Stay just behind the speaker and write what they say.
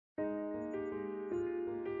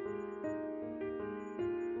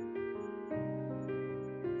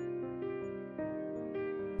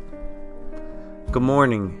Good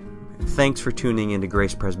morning. Thanks for tuning into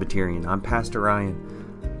Grace Presbyterian. I'm Pastor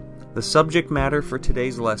Ryan. The subject matter for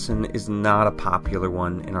today's lesson is not a popular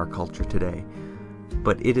one in our culture today,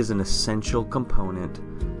 but it is an essential component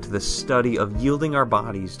to the study of yielding our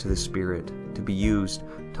bodies to the Spirit to be used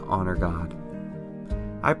to honor God.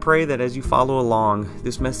 I pray that as you follow along,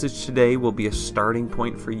 this message today will be a starting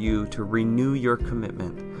point for you to renew your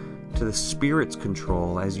commitment to the Spirit's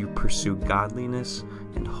control as you pursue godliness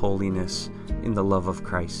and holiness in the love of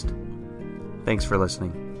Christ. Thanks for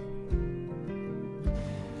listening.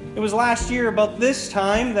 It was last year about this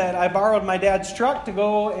time that I borrowed my dad's truck to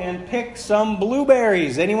go and pick some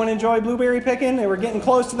blueberries. Anyone enjoy blueberry picking? They were getting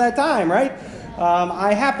close to that time, right?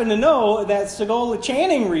 I happen to know that Sagola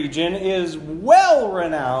Channing region is well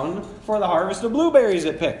renowned for the harvest of blueberries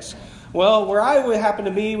it picks. Well, where I would happen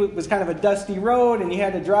to be was kind of a dusty road, and you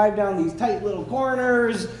had to drive down these tight little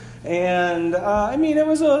corners. And, it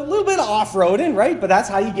was a little bit off-roading, right? But that's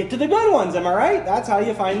how you get to the good ones, am I right? That's how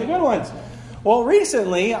you find the good ones. Well,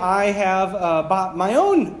 recently, I have bought my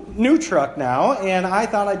own new truck now, and I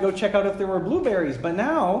thought I'd go check out if there were blueberries. But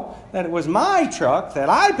now that it was my truck that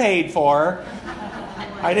I paid for,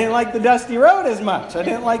 I didn't like the dusty road as much. I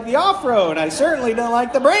didn't like the off-road. I certainly don't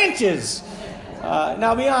like the branches.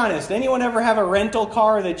 Now, be honest. Anyone ever have a rental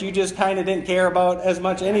car that you just kind of didn't care about as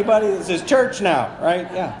much? Anybody? This is church now,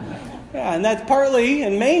 right? Yeah, and that's partly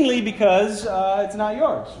and mainly because it's not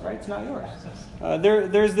yours, right? It's not yours.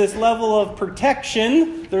 There's this level of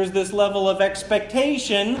protection. There's this level of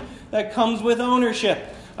expectation that comes with ownership.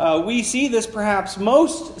 We see this perhaps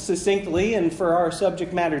most succinctly, and for our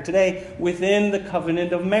subject matter today, within the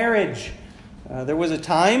covenant of marriage. There was a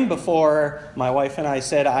time before my wife and I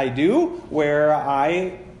said I do, where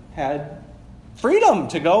I had freedom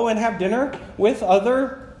to go and have dinner with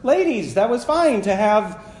other ladies. That was fine to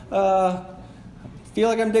have, feel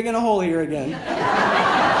like I'm digging a hole here again.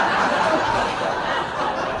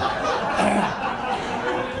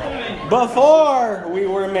 Before we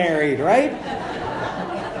were married, right?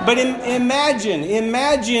 But imagine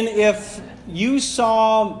if you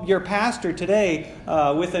saw your pastor today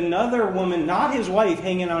with another woman, not his wife,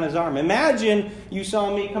 hanging on his arm. Imagine you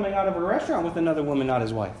saw me coming out of a restaurant with another woman, not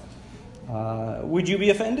his wife. Would you be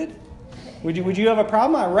offended? Would you have a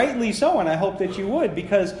problem? Rightly so, and I hope that you would,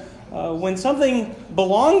 because when something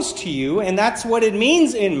belongs to you, and that's what it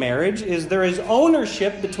means in marriage, is there is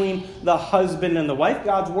ownership between the husband and the wife.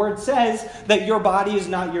 God's word says that your body is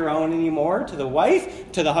not your own anymore. To the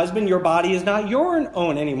wife, to the husband, your body is not your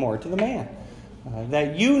own anymore. To the man.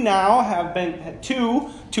 That you now have been two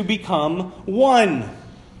to become one.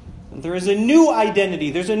 There is a new identity.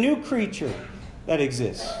 There's a new creature that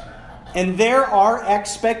exists. And there are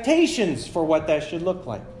expectations for what that should look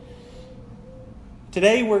like.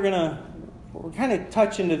 Today we're kind of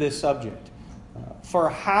touch into this subject. For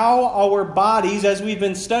how our bodies, as we've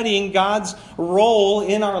been studying God's role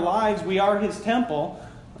in our lives, we are His temple.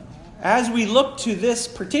 As we look to this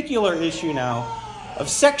particular issue now, of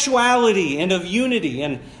sexuality and of unity.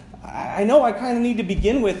 And I know I kind of need to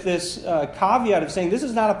begin with this caveat of saying this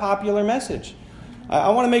is not a popular message. I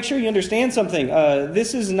want to make sure you understand something.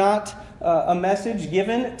 This is not a message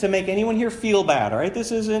given to make anyone here feel bad, all right?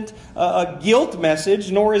 This isn't a guilt message,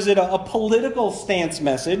 nor is it a political stance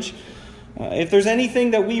message. If there's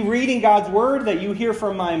anything that we read in God's Word that you hear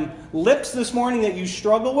from my lips this morning that you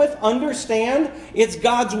struggle with, understand it's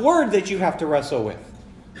God's Word that you have to wrestle with.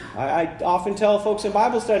 I often tell folks in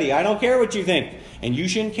Bible study, I don't care what you think, and you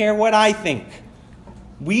shouldn't care what I think.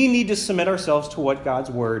 We need to submit ourselves to what God's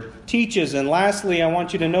Word teaches. And lastly, I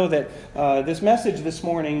want you to know that this message this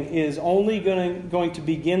morning is only going to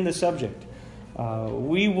begin the subject.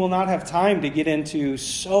 We will not have time to get into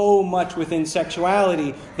so much within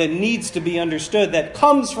sexuality that needs to be understood that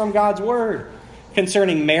comes from God's Word.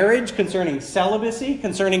 Concerning marriage, concerning celibacy,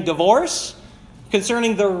 concerning divorce,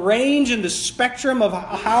 concerning the range and the spectrum of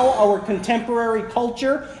how our contemporary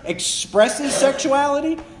culture expresses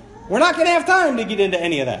sexuality. We're not going to have time to get into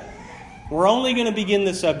any of that. We're only going to begin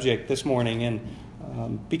the subject this morning.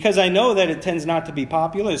 And because I know that it tends not to be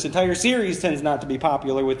popular, this entire series tends not to be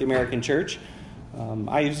popular with the American church.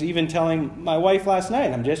 I was even telling my wife last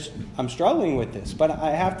night, I'm struggling with this. But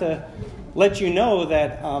I have to let you know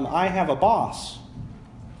that I have a boss.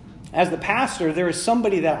 As the pastor, there is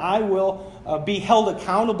somebody that I will be held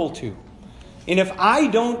accountable to. And if I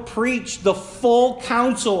don't preach the full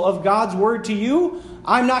counsel of God's Word to you,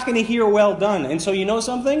 I'm not going to hear well done. And so you know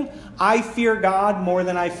something? I fear God more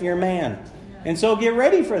than I fear man. And so get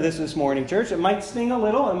ready for this morning, church. It might sting a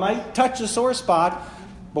little. It might touch a sore spot.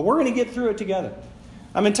 But we're going to get through it together.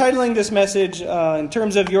 I'm entitling this message, in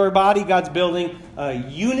terms of your body, God's building,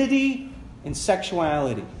 Unity and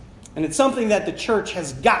sexuality. And it's something that the church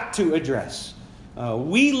has got to address.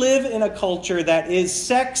 We live in a culture that is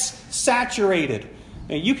sex-saturated.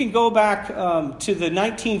 You can go back to the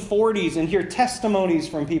 1940s and hear testimonies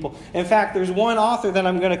from people. In fact, there's one author that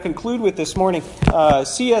I'm going to conclude with this morning.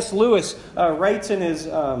 C.S. Lewis writes in his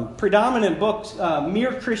predominant book,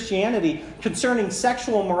 Mere Christianity, concerning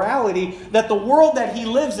sexual morality, that the world that he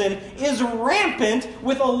lives in is rampant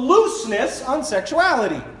with a looseness on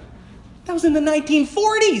sexuality. That was in the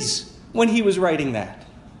 1940s when he was writing that.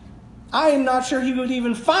 I am not sure he would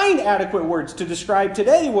even find adequate words to describe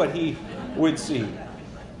today what he would see.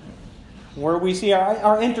 Where we see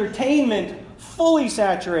our entertainment fully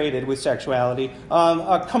saturated with sexuality.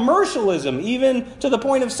 Commercialism, even to the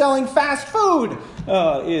point of selling fast food,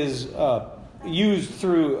 is used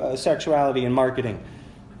through sexuality and marketing.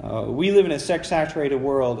 We live in a sex-saturated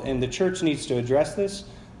world, and the church needs to address this.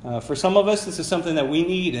 For some of us, this is something that we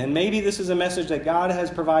need, and maybe this is a message that God has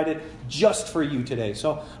provided just for you today.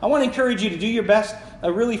 So I want to encourage you to do your best,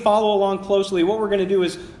 really follow along closely. What we're going to do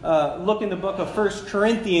is look in the book of 1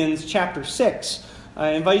 Corinthians chapter 6.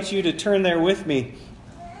 I invite you to turn there with me.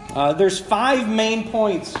 There's 5 main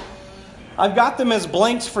points. I've got them as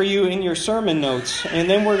blanks for you in your sermon notes, and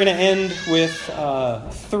then we're going to end with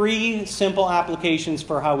 3 simple applications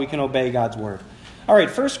for how we can obey God's Word. All right,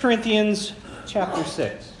 1 Corinthians chapter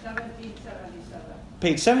 6. 1777.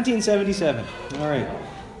 Page 1777. All right.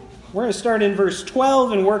 We're going to start in verse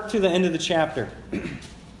 12 and work to the end of the chapter.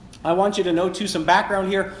 I want you to know, too, some background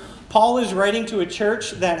here. Paul is writing to a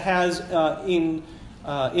church that has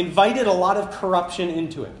invited a lot of corruption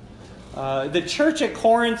into it. The church at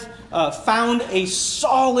Corinth found a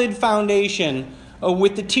solid foundation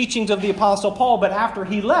with the teachings of the Apostle Paul, but after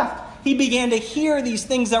he left, he began to hear these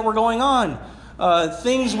things that were going on.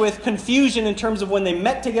 Things with confusion in terms of when they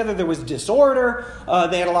met together, there was disorder.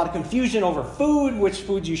 They had a lot of confusion over food, which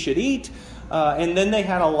foods you should eat. And then they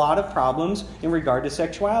had a lot of problems in regard to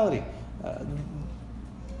sexuality.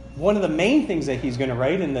 One of the main things that he's going to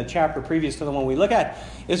write in the chapter previous to the one we look at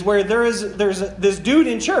is where there's this dude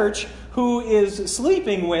in church who is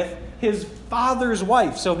sleeping with his father's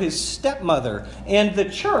wife, so his stepmother. And the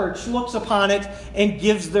church looks upon it and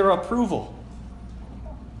gives their approval.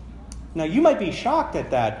 Now, you might be shocked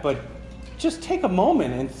at that, but just take a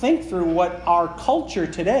moment and think through what our culture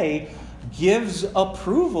today gives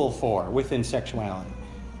approval for within sexuality.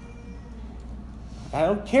 I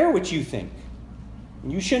don't care what you think.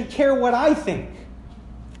 You shouldn't care what I think.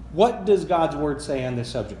 What does God's Word say on this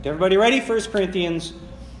subject? Everybody ready? 1 Corinthians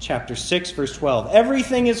chapter 6, verse 12.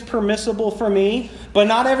 Everything is permissible for me, but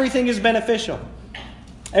not everything is beneficial.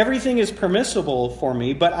 Everything is permissible for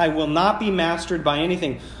me, but I will not be mastered by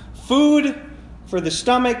anything. Food for the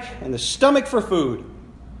stomach and the stomach for food,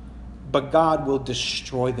 but God will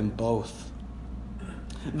destroy them both.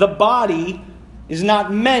 The body is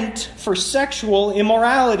not meant for sexual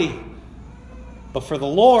immorality, but for the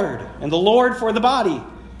Lord, and the Lord for the body.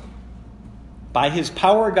 By His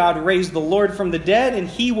power, God raised the Lord from the dead, and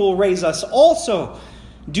He will raise us also.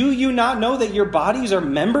 Do you not know that your bodies are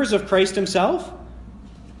members of Christ Himself?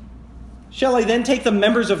 Shall I then take the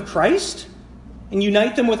members of Christ and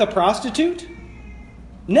unite them with a prostitute?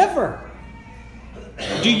 Never.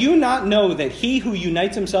 Do you not know that he who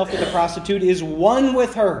unites himself with a prostitute is one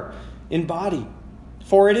with her in body?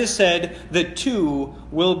 For it is said, the two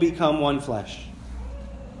will become one flesh.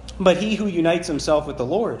 But he who unites himself with the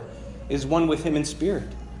Lord is one with Him in spirit.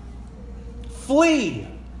 Flee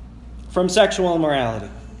from sexual immorality.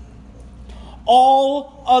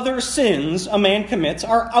 All other sins a man commits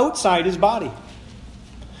are outside his body.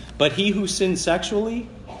 But he who sins sexually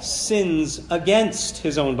sins against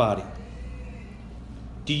his own body.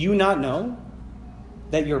 Do you not know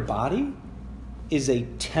that your body is a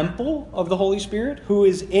temple of the Holy Spirit who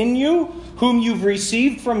is in you, whom you've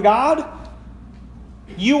received from God?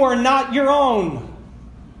 You are not your own.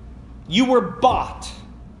 You were bought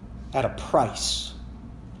at a price.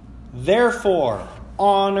 Therefore,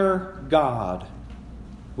 honor God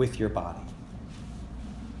with your body.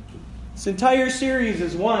 This entire series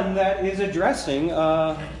is one that is addressing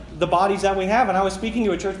the bodies that we have. And I was speaking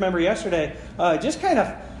to a church member yesterday, just kind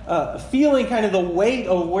of feeling kind of the weight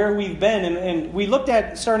of where we've been. And we looked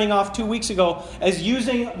at, starting off 2 weeks ago, as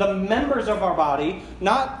using the members of our body,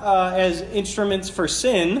 not as instruments for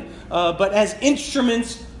sin, but as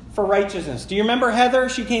instruments for righteousness. Do you remember Heather?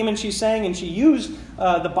 She came and she sang and she used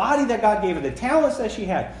the body that God gave her, the talents that she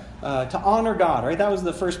had, to honor God. Right? That was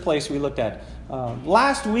the first place we looked at.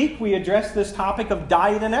 Last week we addressed this topic of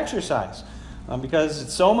diet and exercise. Because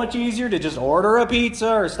it's so much easier to just order a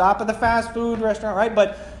pizza or stop at the fast food restaurant, right?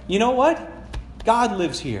 But you know what? God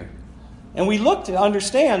lives here. And we look to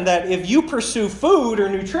understand that if you pursue food or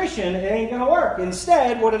nutrition, it ain't going to work.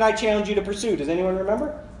 Instead, what did I challenge you to pursue? Does anyone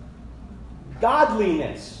remember?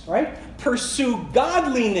 Godliness, right? Pursue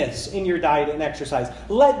godliness in your diet and exercise.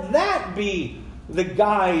 Let that be the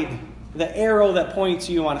guide, the arrow that points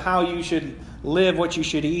you on how you should live, what you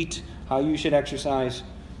should eat, how you should exercise.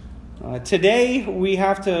 Today, we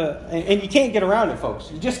have to, and you can't get around it, folks.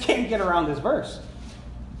 You just can't get around this verse.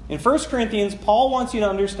 In 1 Corinthians, Paul wants you to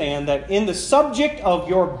understand that in the subject of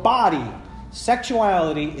your body,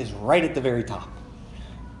 sexuality is right at the very top.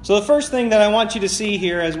 So the first thing that I want you to see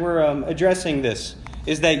here as we're addressing this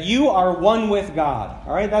is that you are one with God.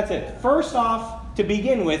 All right, that's it. First off, to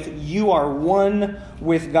begin with, you are one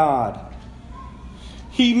with God.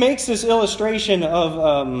 He makes this illustration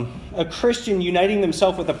of a Christian uniting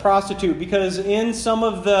themselves with a prostitute because in some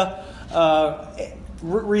of the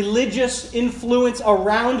religious influence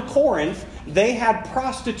around Corinth, they had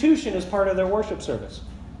prostitution as part of their worship service.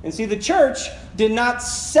 And see, the church did not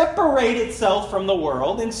separate itself from the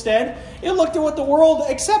world. Instead, it looked at what the world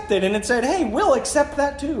accepted and it said, hey, we'll accept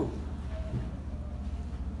that too.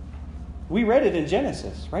 We read it in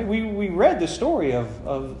Genesis, right? We read the story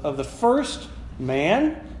of the first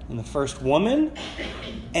man and the first woman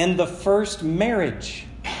and the first marriage,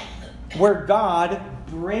 where God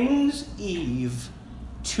brings Eve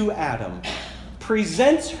to Adam,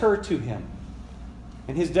 presents her to him.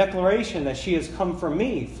 And his declaration that she has come from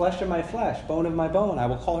me, flesh of my flesh, bone of my bone, I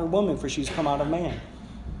will call her woman, for she's come out of man.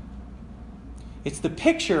 It's the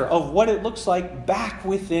picture of what it looks like back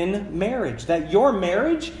within marriage. That your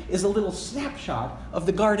marriage is a little snapshot of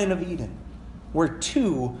the Garden of Eden, where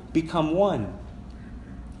two become one.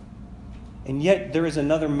 And yet there is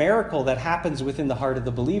another miracle that happens within the heart of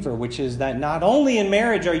the believer, which is that not only in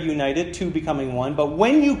marriage are you united, two becoming one, but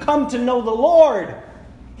when you come to know the Lord,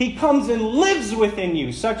 He comes and lives within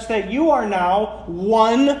you, such that you are now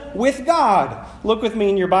one with God. Look with me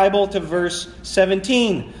in your Bible to verse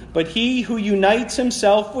 17. But he who unites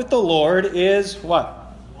himself with the Lord is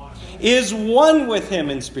what? Is one with him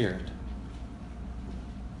in spirit.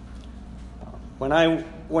 When I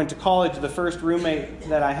went to college, the first roommate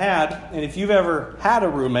that I had, and if you've ever had a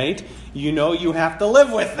roommate, you know you have to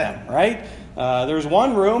live with them, right? There's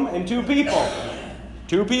one room and two people.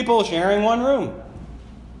 Two people sharing one room.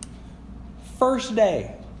 First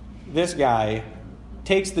day, this guy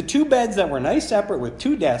takes the two beds that were nice separate with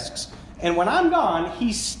two desks, and when I'm gone,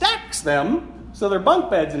 he stacks them, so they're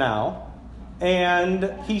bunk beds now,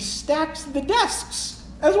 and he stacks the desks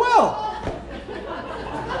as well.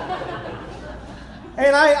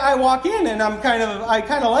 And I walk in, and I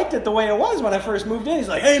kind of liked it the way it was when I first moved in. He's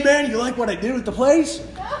like, "Hey man, you like what I did with the place?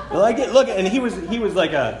 You like it? Look," and he was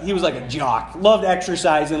like a jock, loved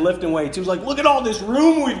exercise and lifting weights. He was like, "Look at all this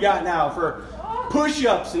room we've got now for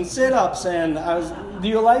push-ups and sit-ups." And I was, "Do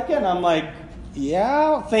you like it?" And I'm like,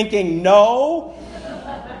 "Yeah," thinking, "No."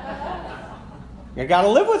 I got to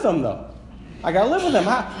live with them though. I got to live with them.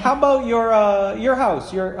 How about your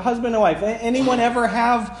house, your husband and wife? Anyone ever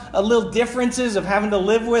have a little differences of having to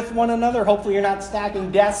live with one another? Hopefully you're not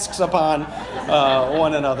stacking desks upon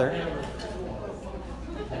one another.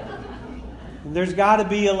 There's got to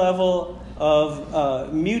be a level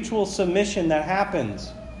of mutual submission that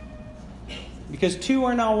happens. Because two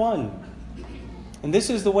are now one. And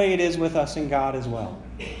this is the way it is with us and God as well.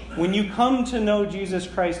 When you come to know Jesus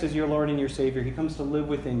Christ as your Lord and your Savior, He comes to live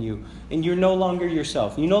within you. And you're no longer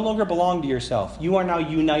yourself. You no longer belong to yourself. You are now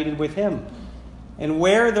united with Him. And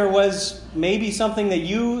where there was maybe something that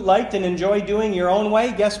you liked and enjoyed doing your own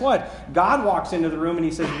way, guess what? God walks into the room and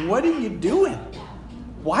He says, "What are you doing?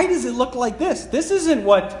 Why does it look like this? This isn't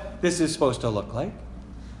what this is supposed to look like."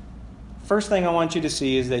 First thing I want you to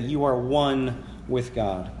see is that you are one with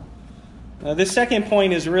God. This second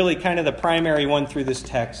point is really kind of the primary one through this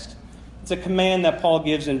text. It's a command that Paul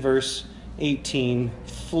gives in verse 18.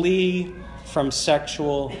 Flee from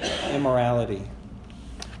sexual immorality.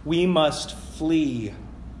 We must flee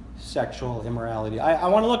sexual immorality. I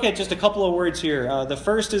want to look at just a couple of words here. The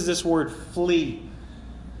first is this word flee.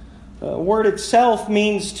 The word itself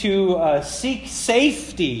means to seek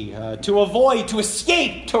safety, to avoid, to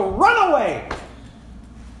escape, to run away.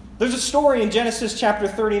 There's a story in Genesis chapter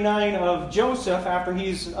 39 of Joseph. After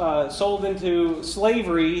he's sold into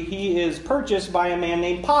slavery, he is purchased by a man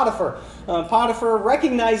named Potiphar. Potiphar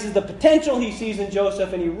recognizes the potential he sees in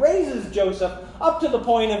Joseph, and he raises Joseph up to the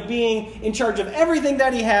point of being in charge of everything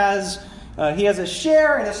that he has. He has a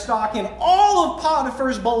share and a stock in all of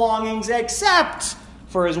Potiphar's belongings except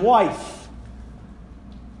for his wife.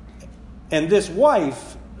 And this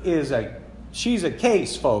wife is she's a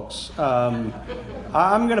case, folks.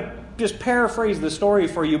 I'm going to just paraphrase the story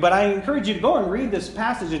for you, but I encourage you to go and read this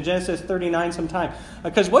passage in Genesis 39 sometime.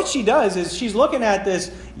 Because what she does is she's looking at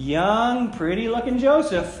this young, pretty-looking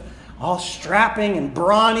Joseph, all strapping and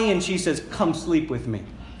brawny, and she says, come sleep with me.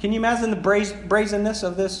 Can you imagine the brazenness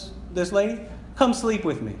of this lady? Come sleep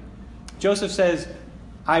with me. Joseph says,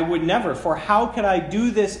 I would never, for how could I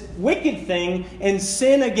do this wicked thing and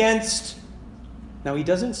sin against... Now, he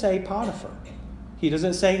doesn't say Potiphar. He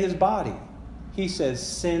doesn't say his body. He says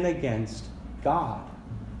sin against God.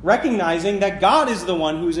 Recognizing that God is the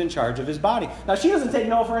one who's in charge of his body. Now, she doesn't take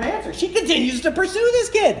no for an answer. She continues to pursue this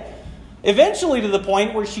kid. Eventually to the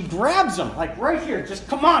point where she grabs him, like right here. Just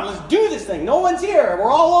come on, let's do this thing. No one's here.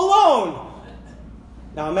 We're all alone.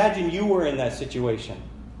 Now, imagine you were in that situation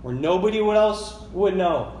where nobody else would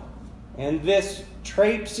know. And this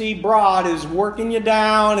traipsy broad is working you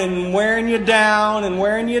down and wearing you down and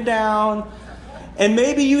wearing you down. And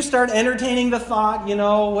maybe you start entertaining the thought,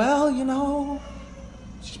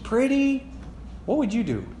 she's pretty. What would you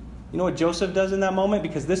do? You know what Joseph does in that moment?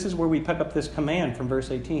 Because this is where we pick up this command from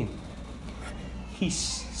verse 18. He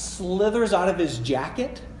slithers out of his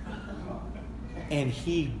jacket and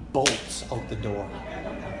he bolts out the door.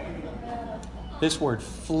 This word,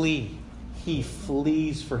 flee. He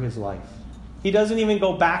flees for his life. He doesn't even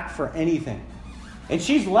go back for anything. And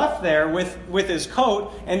she's left there with his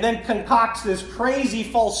coat and then concocts this crazy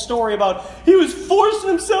false story about he was forcing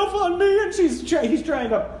himself on me and he's trying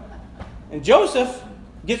to... And Joseph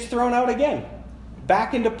gets thrown out again.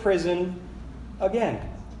 Back into prison again.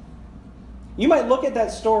 You might look at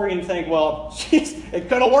that story and think, well, it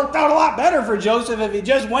could have worked out a lot better for Joseph if he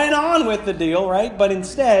just went on with the deal, right? But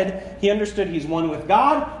instead, he understood he's one with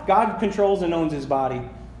God. God controls and owns his body.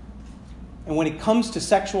 And when it comes to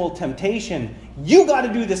sexual temptation, you got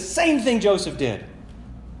to do the same thing Joseph did,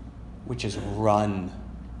 which is run.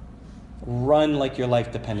 Run like your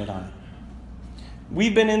life depended on it.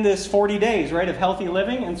 We've been in this 40 days, right, of healthy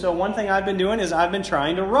living. And so one thing I've been doing is I've been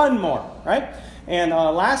trying to run more, right? And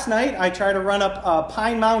last night I tried to run up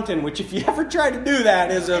Pine Mountain, which if you ever try to do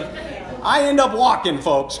that I end up walking,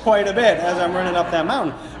 folks, quite a bit as I'm running up that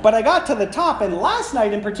mountain. But I got to the top, and last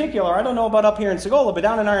night in particular, I don't know about up here in Segola, but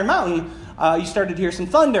down in Iron Mountain, you started to hear some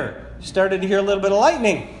thunder. You started to hear a little bit of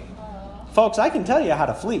lightning. Folks, I can tell you how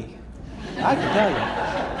to flee. I can tell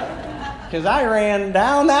you. Because I ran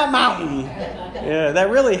down that mountain. Yeah, that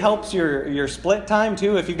really helps your split time,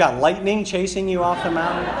 too, if you've got lightning chasing you off the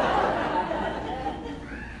mountain.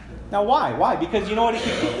 Now, why? Why? Because you know what?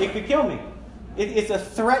 It could kill me. It's a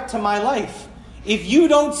threat to my life. If you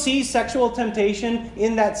don't see sexual temptation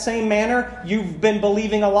in that same manner, you've been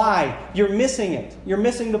believing a lie. You're missing it. You're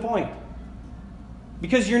missing the point.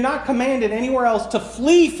 Because you're not commanded anywhere else to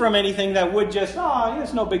flee from anything that would just,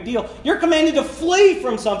 it's no big deal. You're commanded to flee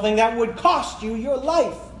from something that would cost you your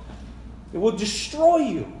life. It will destroy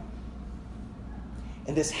you.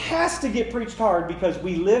 And this has to get preached hard because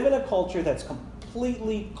we live in a culture that's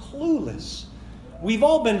completely clueless. We've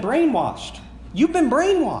all been brainwashed. You've been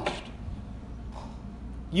brainwashed.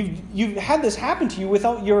 You've had this happen to you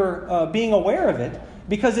without your being aware of it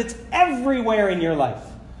because it's everywhere in your life.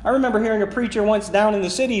 I remember hearing a preacher once down in the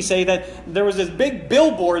city say that there was this big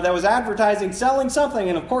billboard that was advertising selling something,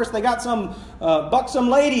 and of course they got some buxom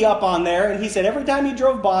lady up on there, and he said every time he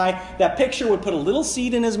drove by, that picture would put a little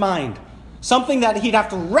seed in his mind. Something that he'd have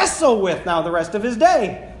to wrestle with now the rest of his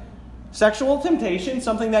day. Sexual temptation,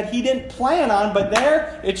 something that he didn't plan on, but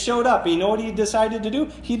there it showed up. You know what he decided to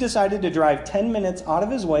do? He decided to drive 10 minutes out of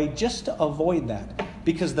his way just to avoid that,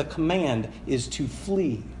 because the command is to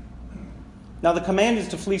flee. Now, the command is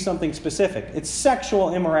to flee something specific. It's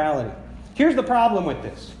sexual immorality. Here's the problem with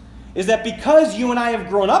this, is that because you and I have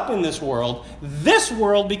grown up in this word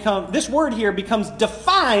here becomes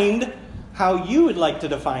defined how you would like to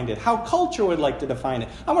define it, how culture would like to define it.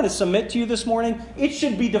 I want to submit to you this morning, it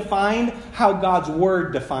should be defined how God's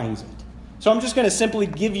word defines it. So I'm just going to simply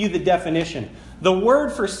give you the definition. The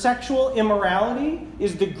word for sexual immorality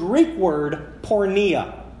is the Greek word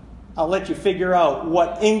porneia. I'll let you figure out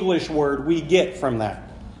what English word we get from that.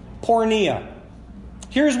 Porneia.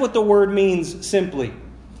 Here's what the word means simply.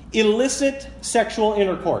 Illicit sexual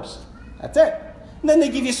intercourse. That's it. And then they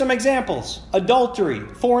give you some examples. Adultery,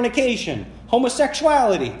 fornication,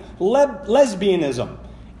 homosexuality, lesbianism,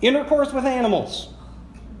 intercourse with animals.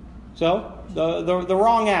 So, the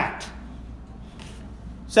wrong act.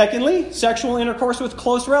 Secondly, sexual intercourse with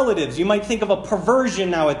close relatives. You might think of a perversion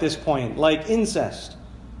now at this point, like incest.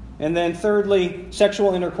 And then thirdly,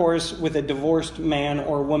 sexual intercourse with a divorced man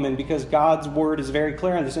or woman, because God's word is very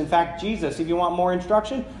clear on this. In fact, Jesus, if you want more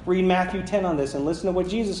instruction, read Matthew 10 on this and listen to what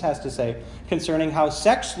Jesus has to say concerning how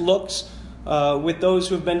sex looks with those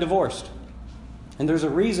who have been divorced. And there's a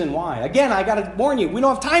reason why. Again, I got to warn you, we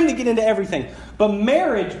don't have time to get into everything. But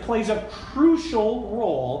marriage plays a crucial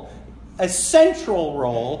role, a central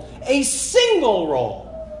role, a single role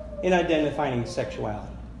in identifying sexuality.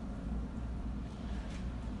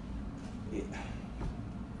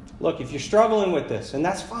 Look, if you're struggling with this, and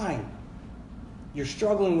that's fine, you're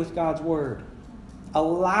struggling with God's Word,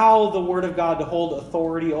 allow the Word of God to hold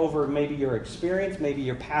authority over maybe your experience, maybe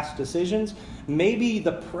your past decisions, maybe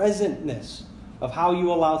the presentness of how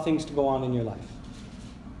you allow things to go on in your life.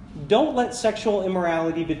 Don't let sexual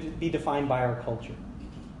immorality be defined by our culture.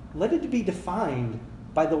 Let it be defined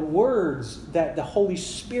by the words that the Holy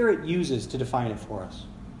Spirit uses to define it for us.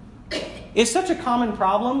 It's such a common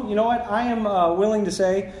problem. You know what? I am willing to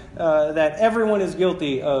say that everyone is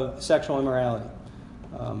guilty of sexual immorality.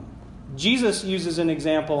 Jesus uses an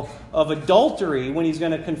example of adultery when he's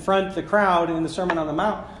going to confront the crowd in the Sermon on the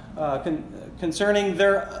Mount concerning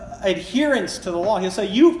their adherence to the law. He'll say,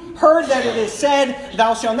 you've heard that it is said,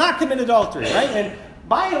 thou shalt not commit adultery, right? And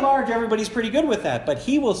by and large, everybody's pretty good with that. But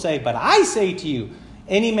he will say, but I say to you,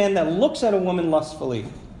 any man that looks at a woman lustfully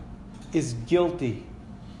is guilty.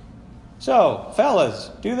 So,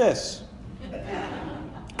 fellas, do this.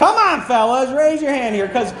 Come on, fellas, raise your hand here,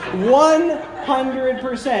 because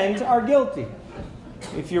 100% are guilty.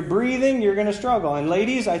 If you're breathing, you're going to struggle. And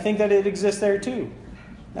ladies, I think that it exists there too.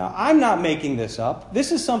 Now, I'm not making this up.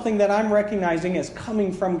 This is something that I'm recognizing as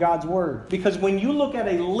coming from God's Word. Because when you look at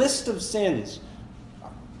a list of sins,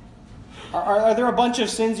 are there a bunch of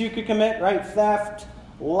sins you could commit, right? Theft,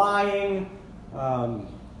 lying, help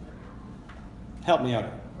me out.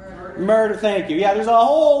 Murder, thank you. Yeah, there's a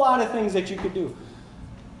whole lot of things that you could do.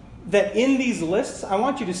 That in these lists, I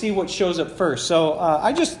want you to see what shows up first. So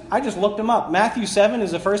I just looked them up. Matthew 7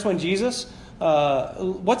 is the first one, Jesus.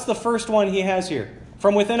 What's the first one he has here?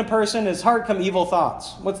 From within a person, his heart come evil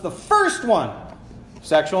thoughts. What's the first one?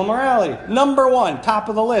 Sexual immorality. Number 1, top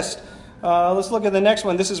of the list. Let's look at the next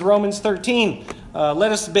one. This is Romans 13.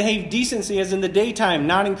 Let us behave decency as in the daytime,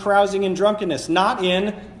 not in carousing and drunkenness, not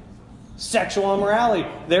in sexual immorality.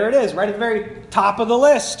 There it is, right at the very top of the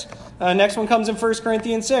list. Next one comes in 1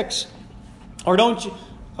 Corinthians 6. Or don't you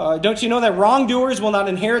know that wrongdoers will not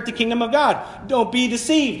inherit the kingdom of God? Don't be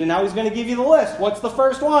deceived. And now he's going to give you the list. What's the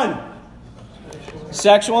first one?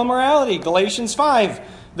 Sexual immorality. Galatians 5.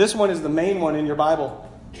 This one is the main one in your Bible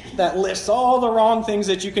that lists all the wrong things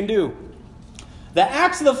that you can do. The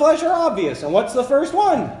acts of the flesh are obvious. And what's the first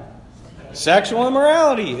one? Sexual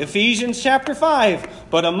immorality. Ephesians chapter 5.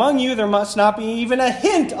 But among you there must not be even a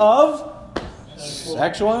hint of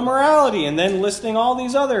sexual immorality. And then listing all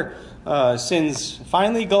these other sins.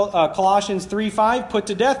 Finally, Colossians 3:5. Put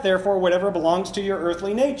to death, therefore, whatever belongs to your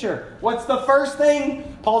earthly nature. What's the first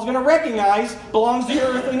thing Paul's going to recognize belongs to your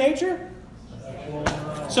earthly nature?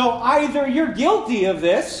 So either you're guilty of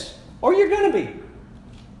this or you're going to be.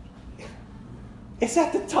 It's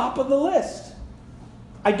at the top of the list.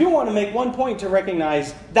 I do want to make one point to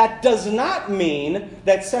recognize that does not mean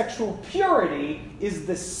that sexual purity is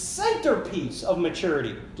the centerpiece of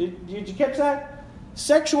maturity. Did you catch that?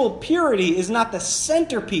 Sexual purity is not the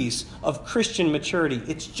centerpiece of Christian maturity.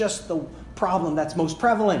 It's just the problem that's most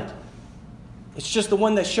prevalent. It's just the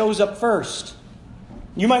one that shows up first.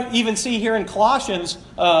 You might even see here in Colossians,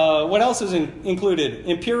 what else is included?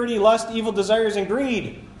 Impurity, lust, evil desires, and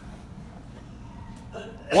greed.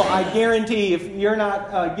 Well, I guarantee if you're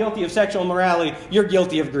not guilty of sexual immorality, you're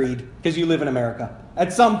guilty of greed because you live in America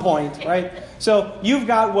at some point, right? So you've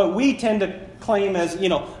got what we tend to claim as,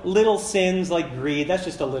 little sins like greed. That's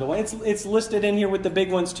just a little one. It's listed in here with the big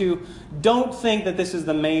ones too. Don't think that this is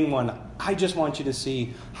the main one. I just want you to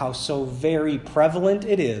see how so very prevalent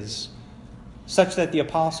it is, such that the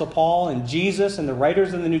Apostle Paul and Jesus and the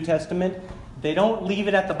writers in the New Testament, they don't leave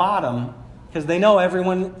it at the bottom because they know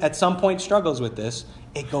everyone at some point struggles with this.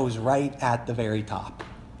 It goes right at the very top.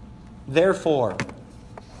 Therefore,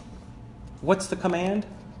 what's the command?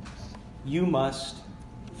 You must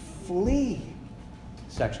flee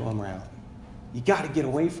sexual immorality. You got to get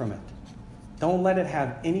away from it. Don't let it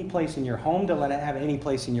have any place in your home. Don't let it have any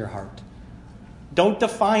place in your heart. Don't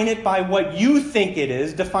define it by what you think it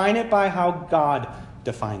is. Define it by how God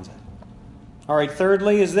defines it. All right,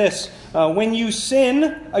 thirdly is this. When you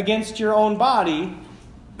sin against your own body,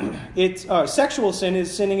 sexual sin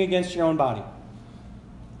is sinning against your own body.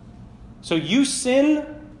 So you sin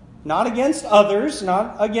not against others,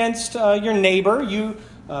 not against your neighbor,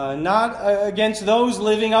 not against those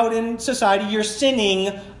living out in society. You're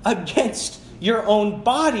sinning against your own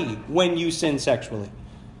body when you sin sexually.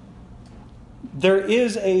 there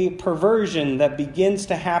is a perversion that begins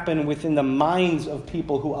to happen within the minds of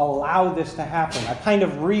people who allow this to happen, a kind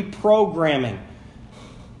of reprogramming,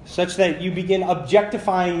 such that you begin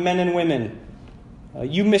objectifying men and women.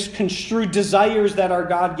 You misconstrue desires that are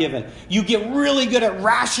God-given. You get really good at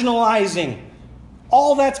rationalizing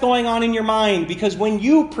all that's going on in your mind, because when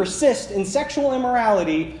you persist in sexual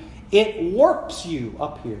immorality, it warps you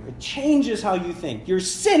up here. It changes how you think. You're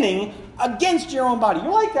sinning against your own body.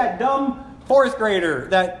 You're like that dumb fourth grader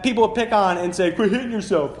that people would pick on and say, quit hitting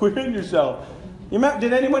yourself, quit hitting yourself.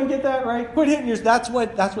 Did anyone get that right? Quit hitting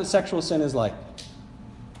yourself. That's what sexual sin is like.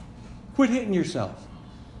 Quit hitting yourself.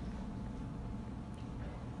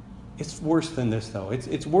 It's worse than this, though.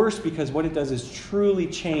 It's worse because what it does is truly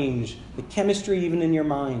change the chemistry even in your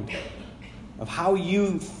mind of how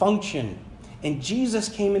you function. And Jesus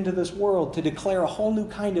came into this world to declare a whole new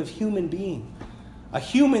kind of human being. A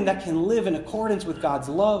human that can live in accordance with God's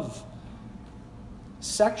love.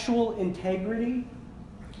 Sexual integrity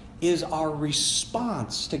is our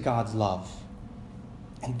response to God's love.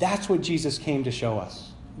 And that's what Jesus came to show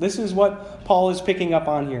us. This is what Paul is picking up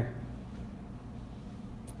on here.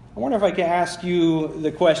 I wonder if I could ask you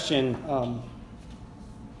the question,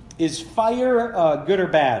 is fire good or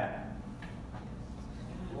bad?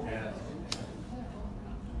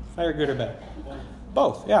 Fire good or bad?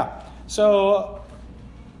 Both, yeah. So,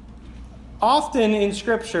 often in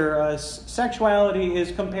Scripture, sexuality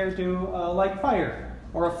is compared to like fire,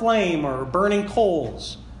 or a flame, or burning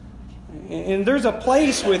coals. And there's a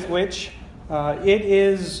place with which it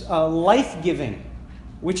is life-giving,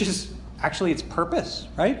 which is actually its purpose,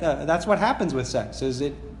 right? That's what happens with sex, is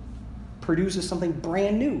it produces something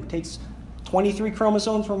brand new. It takes 23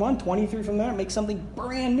 chromosomes from one, 23 from there, makes something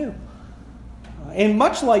brand new. And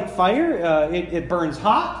much like fire, it burns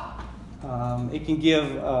hot. It can give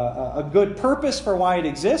a good purpose for why it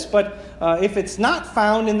exists, but if it's not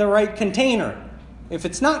found in the right container, if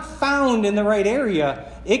it's not found in the right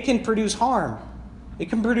area, it can produce harm. It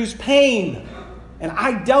can produce pain. And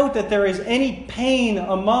I doubt that there is any pain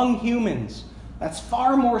among humans that's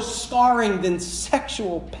far more scarring than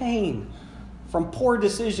sexual pain from poor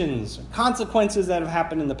decisions, consequences that have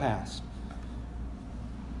happened in the past.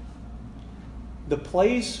 The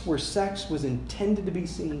place where sex was intended to be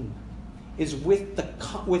seen is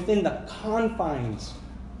within the confines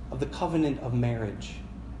of the covenant of marriage,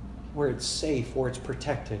 where it's safe, where it's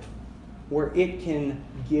protected, where it can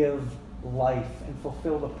give life and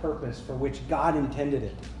fulfill the purpose for which God intended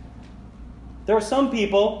it. There are some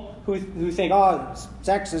people who think, oh,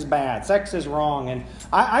 sex is bad, sex is wrong. And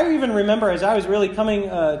I even remember, as I was really coming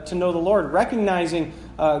to know the Lord, recognizing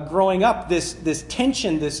growing up this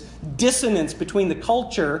tension, this dissonance between the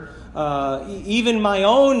culture, even my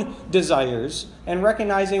own desires, and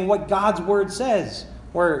recognizing what God's Word says,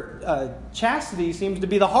 where chastity seems to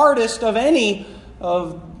be the hardest of any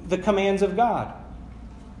of the commands of God.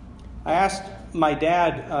 I asked my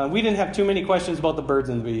dad, we didn't have too many questions about the birds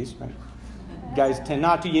and the bees, right? Guys tend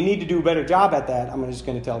not to. You need to do a better job at that, I'm just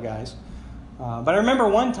going to tell guys. But I remember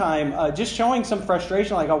one time just showing some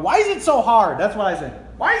frustration, like, why is it so hard? That's what I said.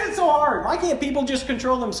 Why is it so hard? Why can't people just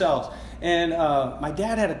control themselves? And my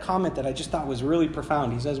dad had a comment that I just thought was really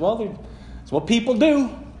profound. He says, well, it's what people do.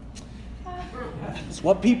 It's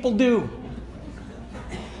what people do.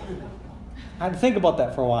 I had to think about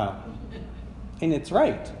that for a while. And it's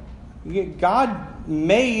right. God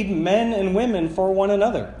made men and women for one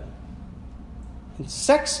another. And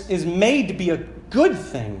sex is made to be a good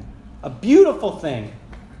thing, a beautiful thing,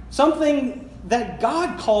 something that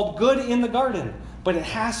God called good in the garden, but it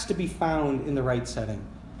has to be found in the right setting.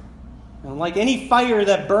 And like any fire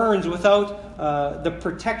that burns without the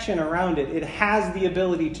protection around it, it has the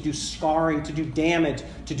ability to do scarring, to do damage,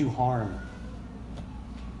 to do harm.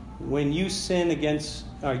 When you sin against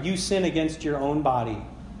your own body,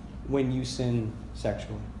 when you sin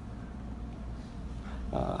sexually.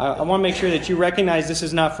 I want to make sure that you recognize this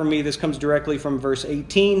is not from me. This comes directly from verse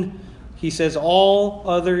 18. He says, all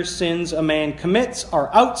other sins a man commits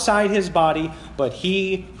are outside his body, but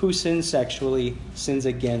he who sins sexually sins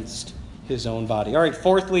against his own body. All right,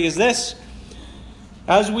 fourthly is this.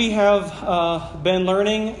 As we have been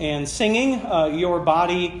learning and singing, your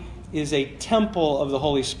body is a temple of the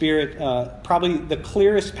Holy Spirit. Probably the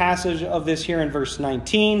clearest passage of this here in verse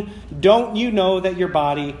 19. Don't you know that your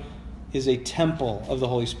body is a temple of the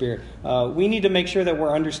Holy Spirit? We need to make sure that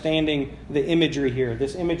we're understanding the imagery here,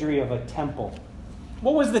 this imagery of a temple.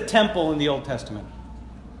 What was the temple in the Old Testament?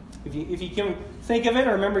 If you can think of it,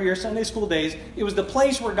 or remember your Sunday school days, it was the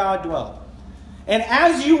place where God dwelt. And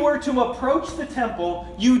as you were to approach the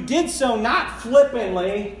temple, you did so not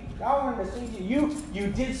flippantly, I wanted to sing to you. You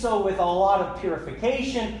did so with a lot of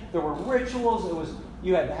purification. There were rituals.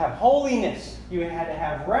 You had to have holiness. You had to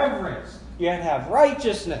have reverence. You had to have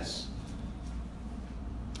righteousness.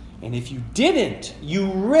 And if you didn't,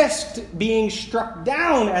 you risked being struck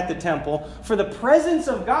down at the temple, for the presence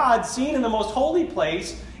of God seen in the most holy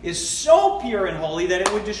place is so pure and holy that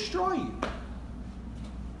it would destroy you.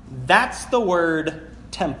 That's the word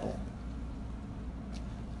temple.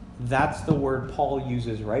 That's the word Paul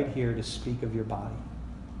uses right here to speak of your body.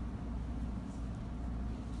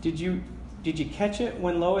 Did you catch it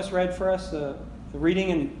when Lois read for us the reading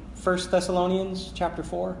in 1 Thessalonians chapter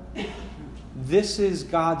 4? This is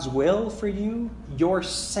God's will for you, your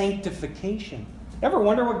sanctification. Ever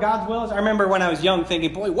wonder what God's will is? I remember when I was young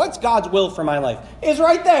thinking, boy, what's God's will for my life? It's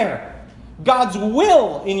right there. God's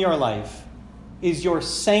will in your life is your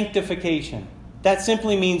sanctification. That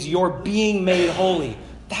simply means you're being made holy.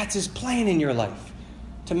 That's His plan in your life,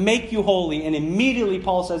 to make you holy. And immediately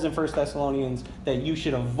Paul says in 1 Thessalonians that you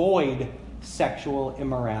should avoid sexual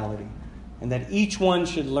immorality and that each one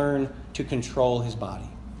should learn to control his body.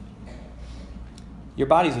 Your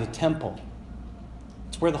body's a temple.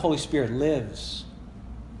 It's where the Holy Spirit lives.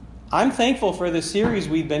 I'm thankful for this series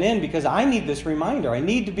we've been in because I need this reminder. I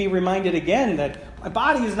need to be reminded again that my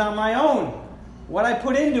body is not my own. What I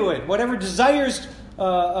put into it, whatever desires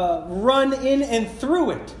run in and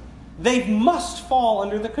through it, they must fall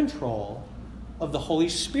under the control of the Holy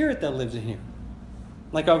Spirit that lives in here.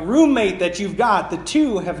 Like a roommate that you've got, the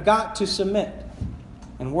two have got to submit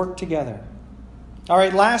and work together. All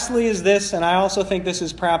right, lastly is this, and I also think this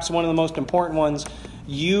is perhaps one of the most important ones.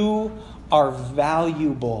 You are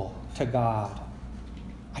valuable to God.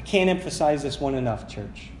 I can't emphasize this one enough,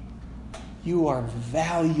 church. You are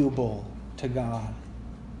valuable to God.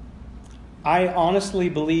 I honestly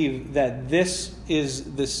believe that this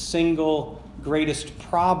is the single greatest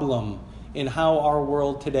problem in how our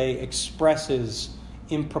world today expresses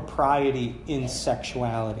impropriety in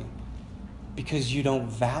sexuality. Because you don't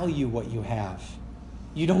value what you have.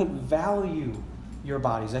 You don't value your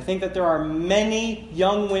bodies. I think that there are many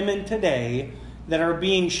young women today that are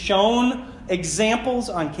being shown examples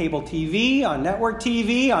on cable TV, on network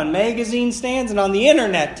TV, on magazine stands, and on the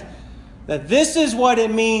internet that this is what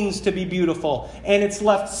it means to be beautiful. And it's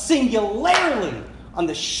left singularly on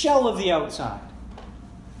the shell of the outside.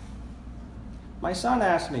 My son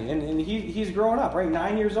asked me, and he's growing up, right?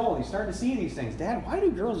 9 years old. He's starting to see these things. Dad, why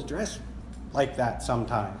do girls dress like that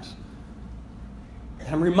sometimes?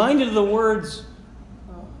 And I'm reminded of the words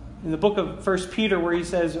in the book of 1 Peter where he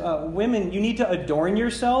says, women, you need to adorn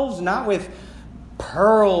yourselves, not with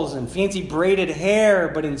pearls and fancy braided hair,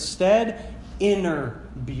 but instead inner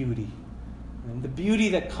beauty. And the beauty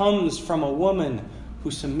that comes from a woman who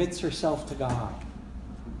submits herself to God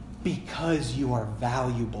because you are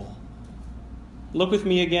valuable. Look with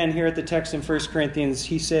me again here at the text in 1 Corinthians.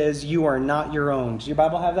 He says, you are not your own. Does your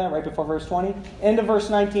Bible have that right before verse 20? End of verse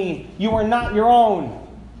 19. You are not your own.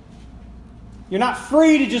 You're not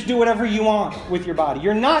free to just do whatever you want with your body.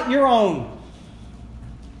 You're not your own.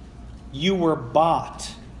 You were bought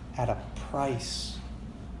at a price.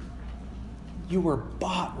 You were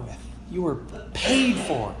bought with. You were paid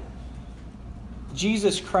for.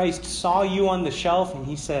 Jesus Christ saw you on the shelf and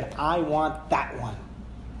He said, I want that one.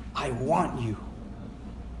 I want you.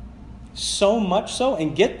 So much so,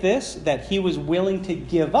 and get this, that He was willing to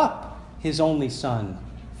give up His only Son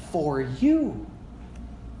for you.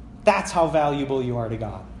 That's how valuable you are to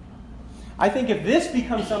God. I think if this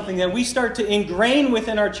becomes something that we start to ingrain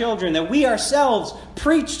within our children, that we ourselves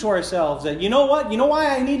preach to ourselves, that you know what? You know why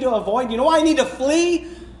I need to avoid? You know why I need to flee?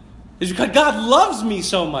 Is because God loves me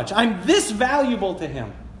so much. I'm this valuable to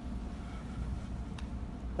Him.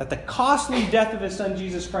 That the costly death of His Son,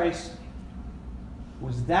 Jesus Christ,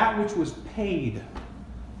 was that which was paid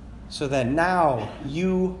so that now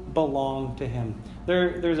you belong to Him.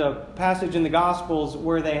 There's a passage in the Gospels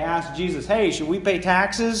where they ask Jesus, hey, should we pay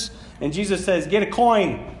taxes? And Jesus says, get a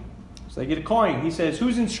coin. So they get a coin. He says,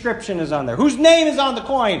 whose inscription is on there? Whose name is on the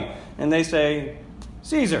coin? And they say,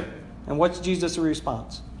 Caesar. And what's Jesus'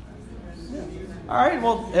 response? All right,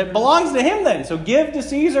 well, it belongs to Him then. So give to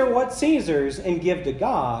Caesar what's Caesar's and give to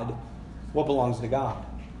God what belongs to God.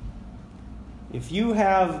 If you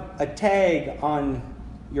have a tag on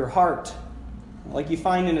your heart, like you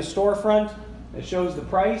find in a storefront that shows the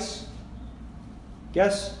price,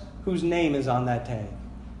 guess whose name is on that tag?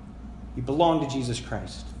 You belong to Jesus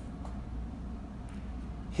Christ.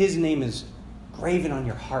 His name is graven on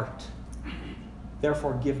your heart.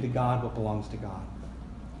 Therefore, give to God what belongs to God.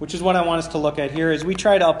 Which is what I want us to look at here as we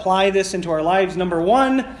try to apply this into our lives. Number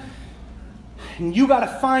one, you got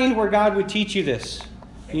to find where God would teach you this.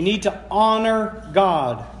 You need to honor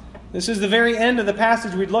God. This is the very end of the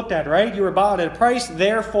passage we looked at, right? You were bought at a price,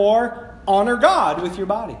 therefore honor God with your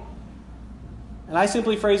body. And I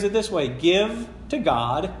simply phrase it this way: give to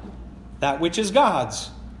God that which is God's.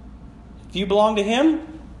 If you belong to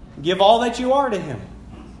Him, give all that you are to Him,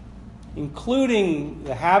 including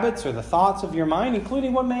the habits or the thoughts of your mind,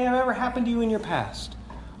 including what may have ever happened to you in your past.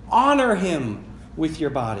 Honor Him with your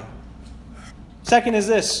body. Second is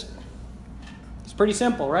this. It's pretty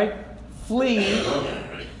simple, right? Flee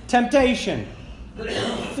temptation.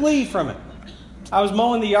 Flee from it. I was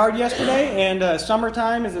mowing the yard yesterday, and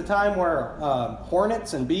summertime is the time where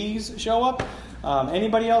hornets and bees show up.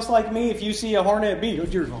 Anybody else like me, if you see a hornet and bee,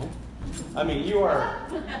 I mean, you are,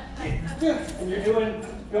 and you're doing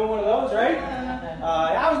one of those, right?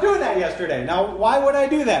 I was doing that yesterday. Now, why would I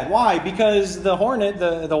do that? Why? Because the hornet,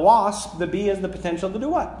 the wasp, the bee has the potential to do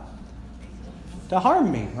what? To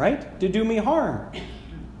harm me, right? To do me harm.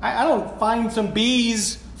 I don't find some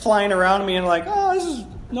bees flying around me and like, oh, this is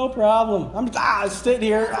no problem. I'm sit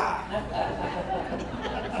here.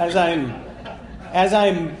 As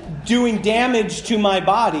I'm doing damage to my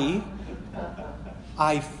body,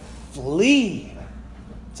 I flee.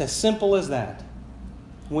 It's as simple as that.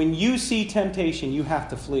 When you see temptation, you have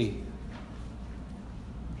to flee.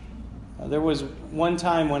 There was one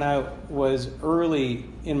time when I was early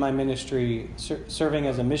in my ministry serving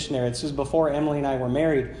as a missionary. This is before Emily and I were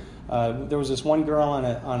married. There was this one girl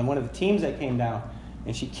on one of the teams that came down,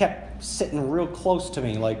 and she kept sitting real close to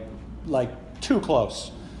me, like too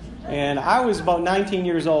close. And I was about 19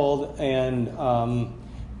 years old, and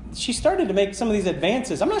she started to make some of these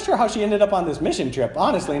advances. I'm not sure how she ended up on this mission trip,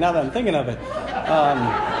 honestly, now that I'm thinking of it.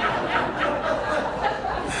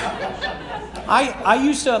 I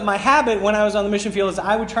used to, my habit when I was on the mission field is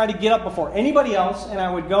I would try to get up before anybody else, and I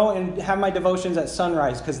would go and have my devotions at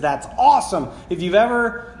sunrise, because that's awesome. If you've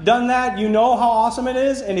ever done that, you know how awesome it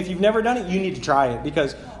is, and if you've never done it, you need to try it,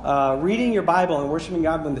 because reading your Bible and worshiping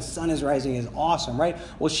God when the sun is rising is awesome, right?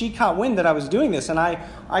 Well, she caught wind that I was doing this, and I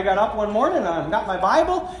got up one morning, and I got my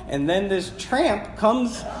Bible, and then this tramp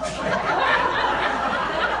comes,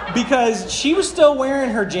 because she was still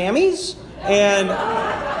wearing her jammies, and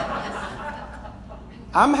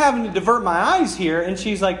I'm having to divert my eyes here, and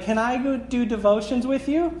she's like, can I go do devotions with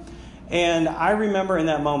you? And I remember in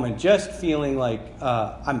that moment just feeling like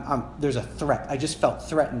there's a threat. I just felt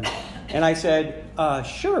threatened. And I said,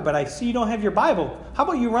 sure, but I see you don't have your Bible. How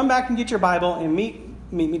about you run back and get your Bible and meet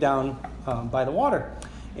me down by the water?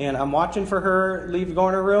 And I'm watching for her leave, go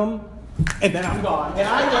in her room, and then I'm gone. And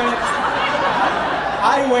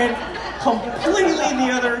I went completely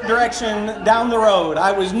the other direction down the road.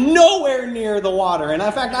 I was nowhere near the water. And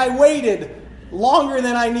in fact, I waited longer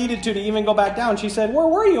than I needed to even go back down. She said, where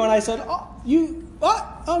were you? And I said,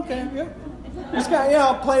 okay, yeah. Just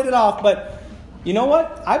got, played it off. But you know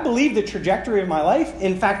what? I believe the trajectory of my life,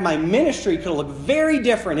 in fact, my ministry could look very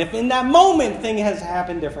different if in that moment thing has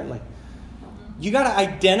happened differently. You got to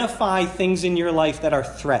identify things in your life that are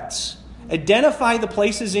threats. Identify the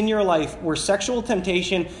places in your life where sexual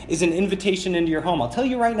temptation is an invitation into your home. I'll tell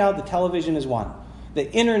you right now, the television is one. The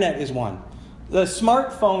internet is one. The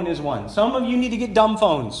smartphone is one. Some of you need to get dumb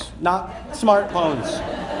phones, not smartphones.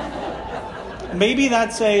 Maybe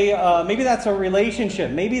that's a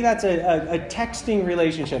relationship. Maybe that's a texting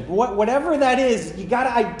relationship. Whatever that is, you got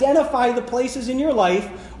to identify the places in your life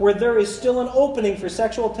where there is still an opening for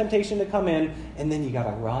sexual temptation to come in, and then you got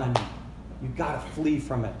to run. You got to flee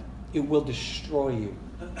from it. It will destroy you.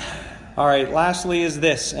 All right, lastly is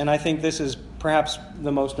this, and I think this is perhaps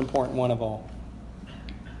the most important one of all.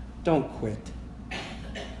 Don't quit.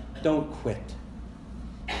 Don't quit.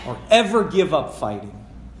 Or ever give up fighting.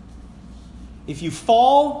 If you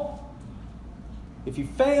fall, if you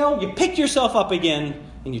fail, you pick yourself up again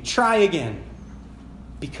and you try again,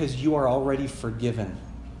 because you are already forgiven.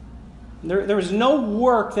 There is no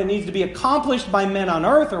work that needs to be accomplished by men on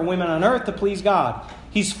earth or women on earth to please God.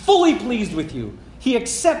 He's fully pleased with you. He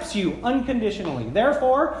accepts you unconditionally.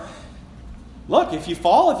 Therefore, look, if you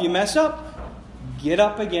fall, if you mess up, get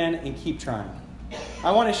up again and keep trying.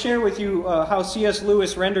 I want to share with you how C.S.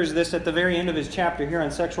 Lewis renders this at the very end of his chapter here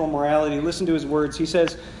on sexual morality. Listen to his words. He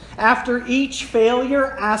says, after each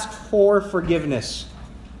failure, ask for forgiveness.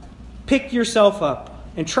 Pick yourself up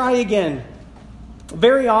and try again.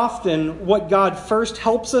 Very often, what God first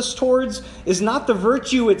helps us towards is not the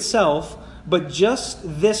virtue itself, but just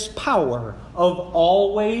this power of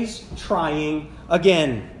always trying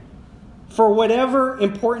again. For whatever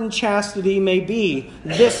important chastity may be,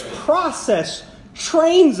 this process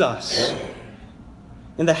trains us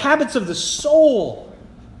in the habits of the soul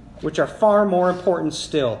which are far more important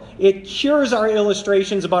still. It cures our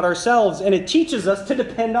illustrations about ourselves, and it teaches us to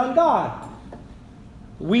depend on God.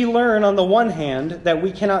 We learn, on the one hand, that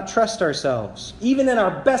we cannot trust ourselves, even in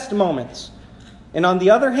our best moments. And on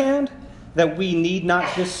the other hand, that we need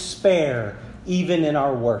not despair, even in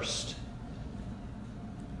our worst.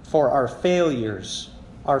 For our failures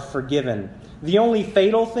are forgiven. The only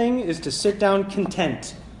fatal thing is to sit down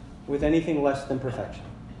content with anything less than perfection.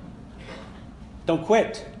 Don't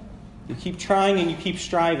quit. You keep trying and you keep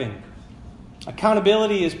striving.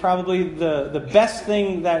 Accountability is probably the best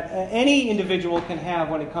thing that any individual can have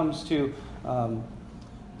when it comes to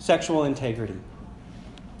sexual integrity.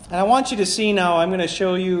 And I want you to see now, I'm going to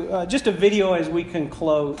show you just a video as we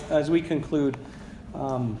conclude, as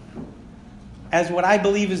what I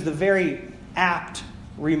believe is the very apt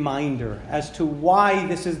reminder as to why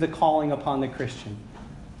this is the calling upon the Christian.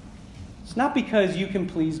 It's not because you can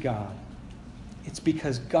please God. It's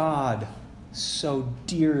because God so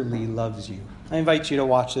dearly loves you. I invite you to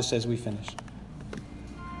watch this as we finish.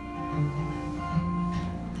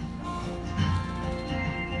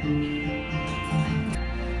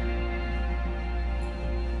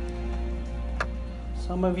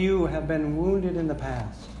 Some of you have been wounded in the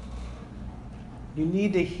past. You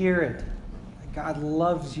need to hear it, that God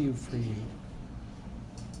loves you for you.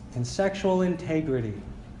 And sexual integrity,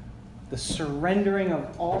 the surrendering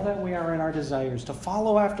of all that we are in our desires to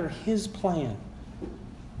follow after His plan,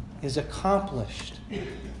 is accomplished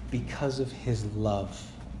because of His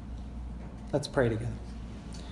love. Let's pray together.